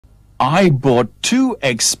I bought 2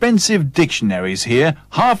 expensive dictionaries here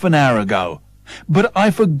half an hour ago, but I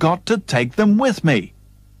forgot to take them with me.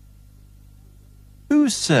 Who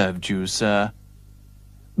served you, sir?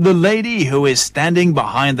 The lady who is standing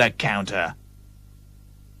behind the counter.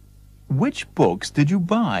 Which books did you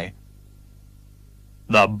buy?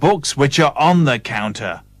 The books which are on the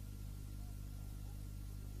counter.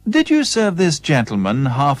 Did you serve this gentleman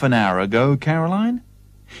half an hour ago, Caroline?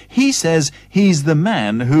 He says he's the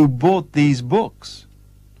man who bought these books.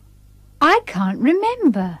 I can't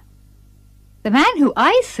remember. The man who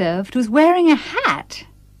I served was wearing a hat.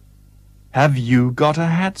 Have you got a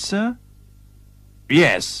hat, sir?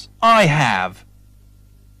 Yes, I have.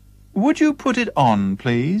 Would you put it on,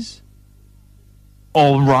 please?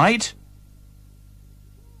 All right.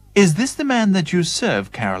 Is this the man that you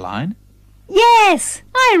served, Caroline? Yes,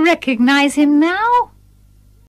 I recognize him now.